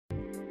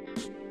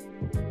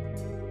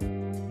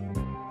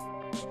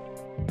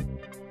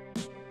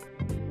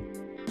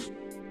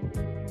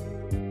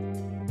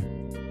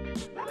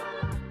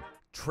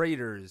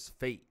Traitors'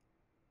 fate.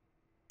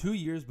 2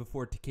 years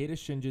before Takeda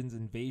Shingen's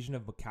invasion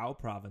of Macau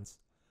province,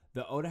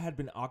 the Oda had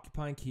been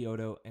occupying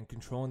Kyoto and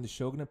controlling the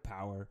shogunate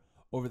power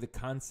over the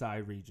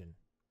Kansai region.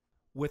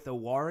 With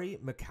Owari,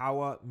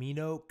 Mikawa,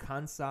 Mino,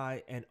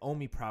 Kansai, and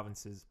Omi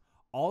provinces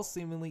all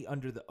seemingly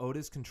under the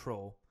Oda's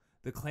control,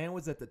 the clan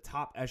was at the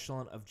top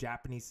echelon of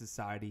Japanese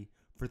society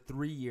for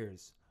 3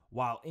 years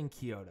while in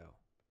Kyoto.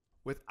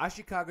 With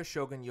Ashikaga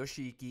shogun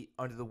Yoshihiko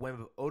under the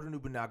whim of Oda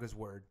Nobunaga's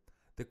word,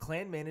 the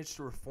clan managed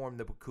to reform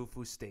the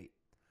Bakufu state.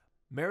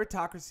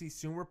 Meritocracy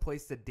soon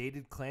replaced the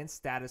dated clan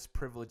status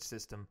privilege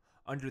system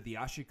under the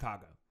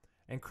Ashikaga,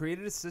 and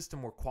created a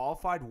system where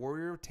qualified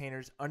warrior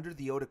retainers under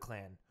the Oda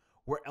clan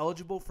were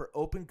eligible for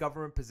open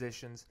government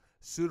positions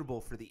suitable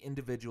for the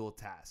individual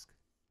task.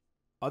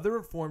 Other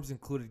reforms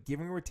included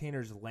giving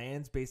retainers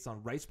lands based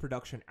on rice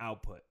production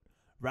output,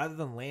 rather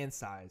than land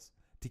size,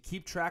 to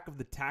keep track of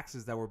the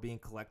taxes that were being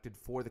collected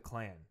for the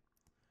clan.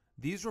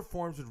 These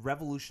reforms would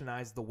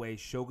revolutionize the way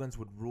shoguns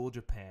would rule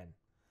Japan,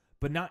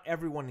 but not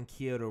everyone in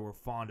Kyoto were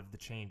fond of the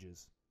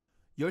changes.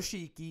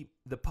 Yoshihiko,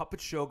 the puppet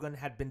shogun,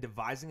 had been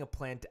devising a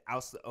plan to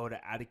oust the Oda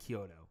out of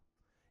Kyoto.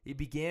 He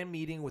began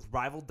meeting with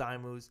rival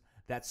daimyos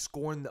that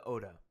scorned the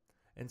Oda,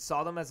 and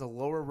saw them as a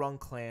lower-rung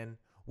clan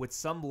with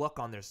some luck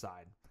on their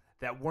side,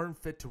 that weren't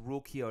fit to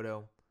rule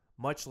Kyoto,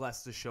 much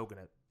less the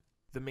shogunate.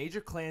 The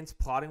major clans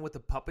plotting with the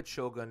puppet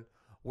shogun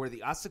were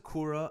the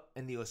Asakura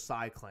and the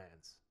Osai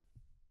clans.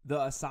 The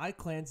Osai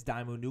clan's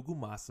daimyo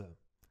Nugumasa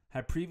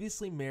had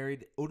previously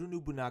married Oda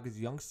Nobunaga's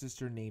young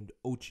sister named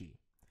Ochi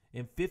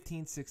in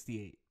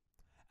 1568.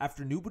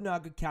 After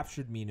Nobunaga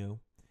captured Mino,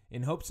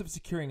 in hopes of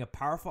securing a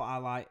powerful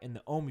ally in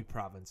the Omi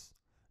province,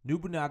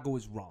 Nobunaga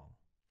was wrong.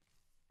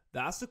 The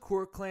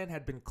Asakura clan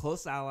had been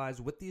close allies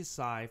with the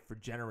Osai for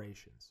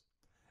generations,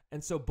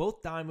 and so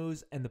both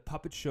daimyos and the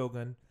puppet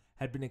shogun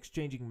had been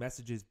exchanging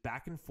messages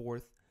back and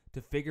forth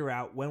to figure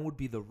out when would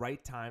be the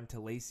right time to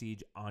lay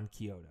siege on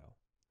Kyoto.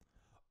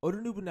 Oda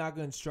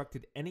Nobunaga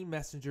instructed any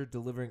messenger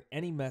delivering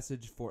any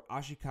message for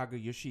Ashikaga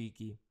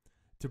Yoshihiko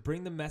to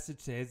bring the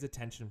message to his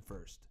attention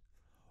first,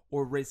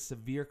 or risk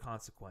severe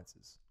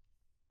consequences.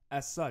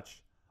 As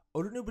such,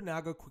 Oda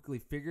Nobunaga quickly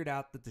figured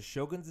out that the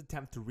shogun's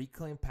attempt to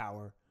reclaim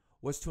power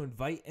was to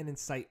invite and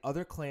incite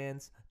other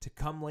clans to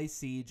come lay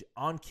siege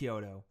on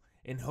Kyoto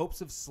in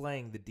hopes of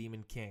slaying the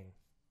Demon King.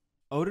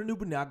 Oda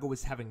Nobunaga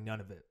was having none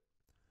of it.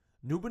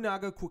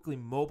 Nobunaga quickly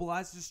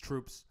mobilized his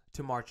troops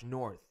to march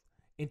north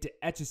into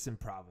Echizen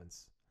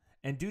province,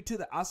 and due to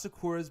the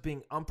Asakuras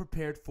being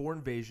unprepared for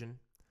invasion,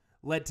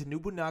 led to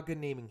Nobunaga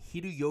naming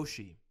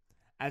Hideyoshi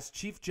as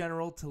chief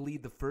general to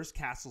lead the first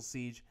castle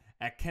siege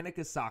at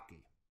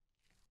Kenigasaki.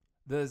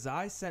 The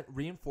Azai sent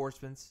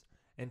reinforcements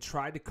and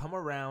tried to come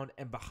around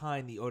and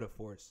behind the Oda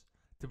force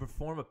to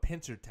perform a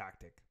pincer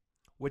tactic,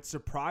 which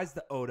surprised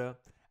the Oda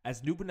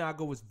as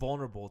Nobunaga was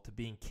vulnerable to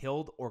being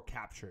killed or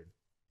captured.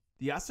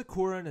 The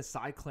Asakura and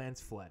Asai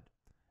clans fled,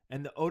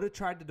 and the Oda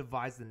tried to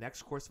devise the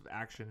next course of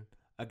action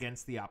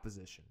against the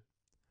opposition.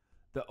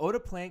 The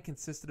Oda plan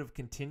consisted of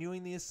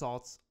continuing the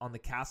assaults on the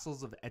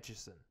castles of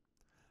Echizen,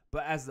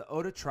 but as the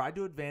Oda tried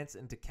to advance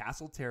into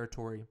castle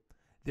territory,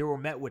 they were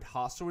met with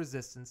hostile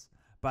resistance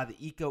by the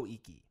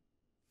Iko-Iki.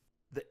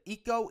 The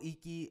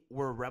Iko-Iki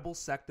were a rebel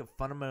sect of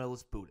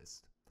fundamentalist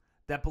Buddhists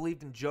that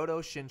believed in Jodo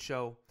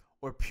Shinsho,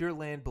 or pure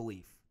land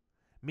belief,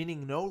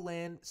 meaning no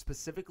land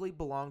specifically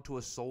belonged to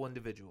a sole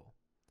individual.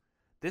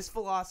 This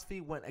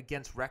philosophy went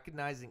against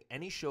recognizing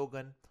any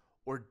shogun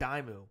or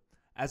daimyo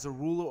as a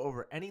ruler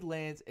over any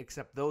lands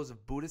except those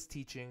of Buddhist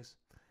teachings,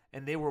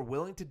 and they were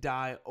willing to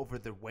die over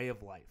their way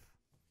of life.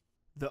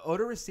 The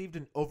Oda received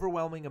an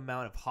overwhelming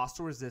amount of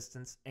hostile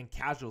resistance and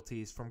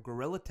casualties from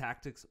guerrilla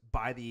tactics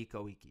by the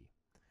Iko-Iki,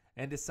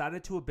 and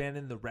decided to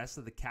abandon the rest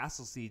of the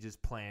castle sieges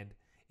planned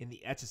in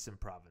the Echizen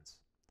province.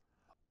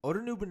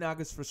 Oda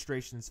Nobunaga's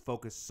frustrations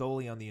focused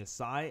solely on the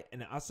Osai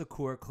and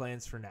Asakura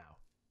clans for now.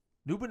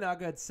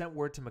 Nobunaga had sent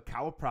word to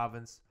Mikawa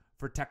province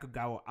for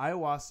Tokugawa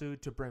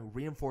Ieyasu to bring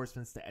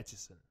reinforcements to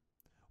Echizen,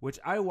 which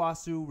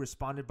Ieyasu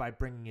responded by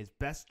bringing his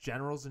best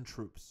generals and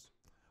troops,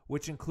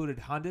 which included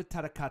Honda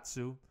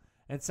Tadakatsu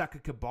and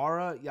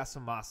Sakakibara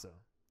Yasumasa,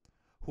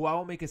 who I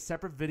will make a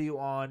separate video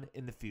on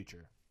in the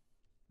future.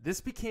 This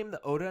became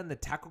the Oda and the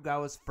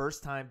Tokugawa's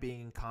first time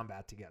being in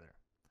combat together,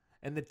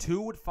 and the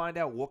two would find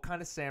out what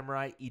kind of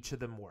samurai each of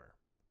them were.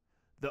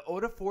 The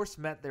Oda force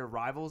met their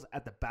rivals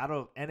at the Battle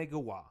of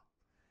Enegawa,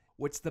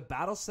 which the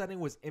battle setting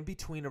was in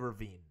between a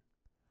ravine.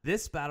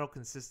 This battle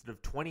consisted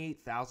of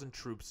 28,000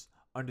 troops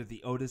under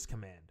the Oda's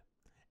command,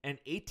 and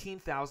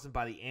 18,000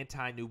 by the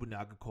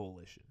anti-Nobunaga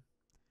coalition.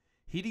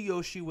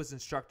 Hideyoshi was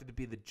instructed to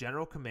be the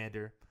general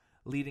commander,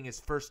 leading his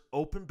first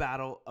open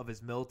battle of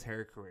his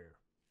military career.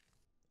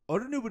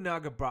 Oda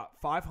Nobunaga brought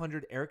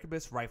 500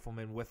 arquebus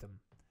riflemen with him,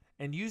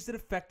 and used it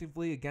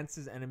effectively against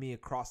his enemy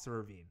across the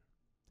ravine.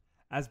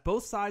 As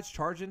both sides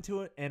charged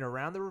into it and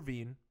around the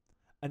ravine,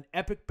 an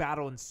epic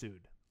battle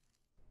ensued.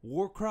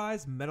 War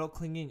cries, metal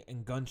clinging,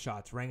 and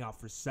gunshots rang out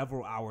for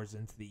several hours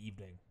into the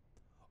evening.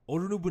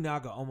 Oda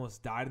Nobunaga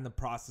almost died in the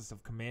process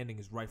of commanding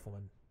his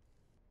riflemen.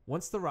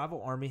 Once the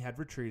rival army had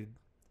retreated,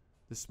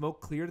 The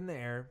smoke cleared in the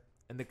air,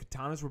 and the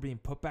katanas were being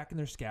put back in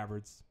their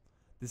scabbards.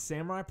 The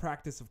samurai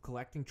practice of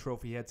collecting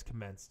trophy heads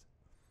commenced,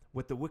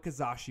 with the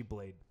wakizashi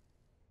blade.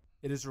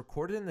 It is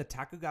recorded in the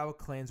Takugawa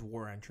clan's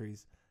war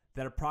entries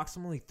that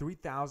approximately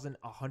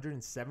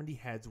 3,170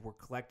 heads were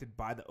collected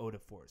by the Oda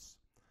force,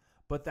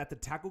 but that the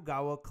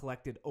Takugawa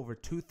collected over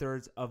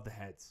 2/3 of the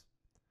heads.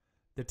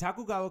 The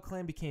Takugawa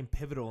clan became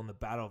pivotal in the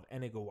Battle of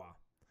Enegawa,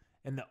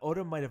 and the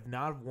Oda might have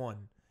not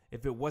won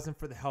if it wasn't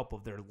for the help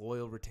of their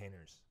loyal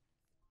retainers.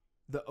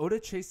 The Oda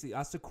chased the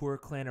Asakura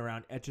clan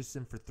around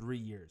Echizen for 3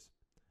 years,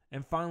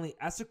 and finally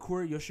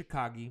Asakura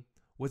Yoshikage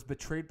was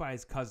betrayed by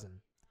his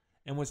cousin,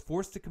 and was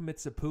forced to commit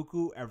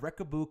seppuku at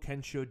Rekabu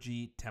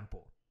Kenshoji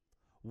Temple,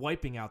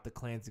 wiping out the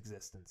clan's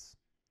existence.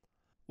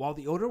 While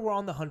the Oda were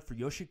on the hunt for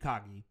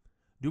Yoshikage,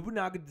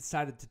 Nobunaga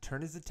decided to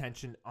turn his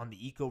attention on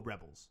the Eco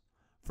rebels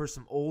for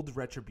some old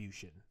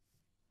retribution.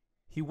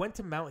 He went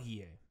to Mount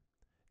Hiei,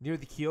 near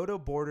the Kyoto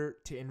border,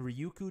 to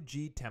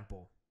Inryuku-ji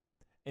Temple,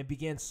 and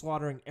began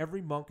slaughtering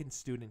every monk and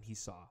student he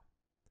saw.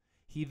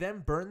 He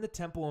then burned the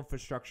temple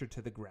infrastructure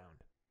to the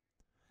ground.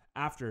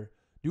 After,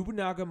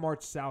 Nobunaga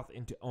marched south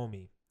into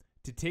Omi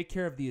to take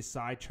care of the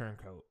Asai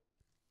turncoat.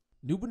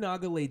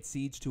 Nobunaga laid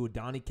siege to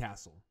Odani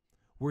Castle,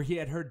 where he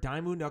had heard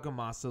Daimyo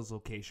Nagamasa's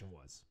location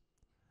was.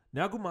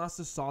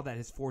 Nagamasa saw that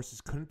his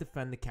forces couldn't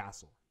defend the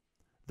castle.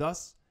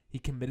 Thus, he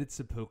committed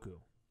seppuku.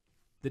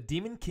 The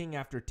Demon King,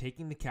 after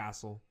taking the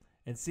castle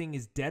and seeing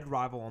his dead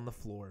rival on the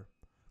floor,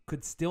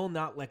 could still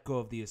not let go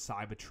of the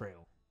Asai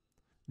betrayal.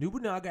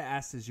 Nobunaga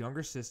asked his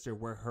younger sister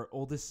where her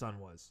oldest son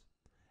was,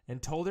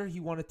 and told her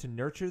he wanted to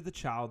nurture the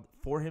child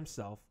for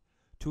himself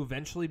to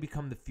eventually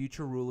become the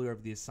future ruler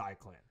of the Asai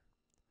clan.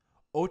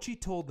 Ochi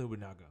told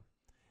Nobunaga,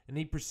 and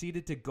he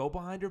proceeded to go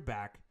behind her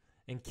back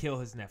and kill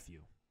his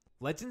nephew.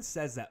 Legend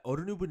says that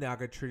Oda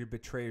Nobunaga treated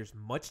betrayers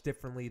much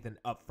differently than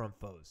upfront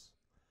foes,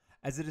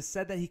 as it is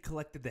said that he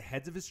collected the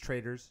heads of his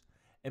traitors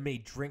and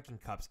made drinking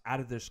cups out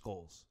of their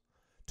skulls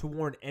to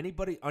warn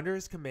anybody under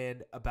his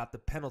command about the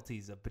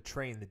penalties of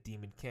betraying the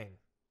Demon King.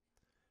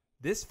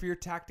 This fear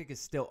tactic is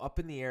still up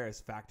in the air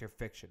as fact or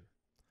fiction,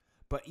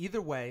 but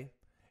either way,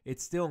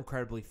 it's still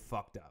incredibly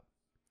fucked up.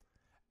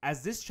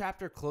 As this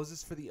chapter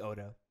closes for the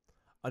Oda,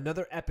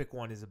 another epic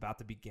one is about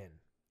to begin,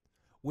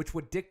 which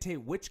would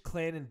dictate which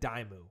clan and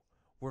daimyo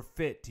were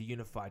fit to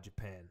unify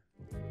Japan.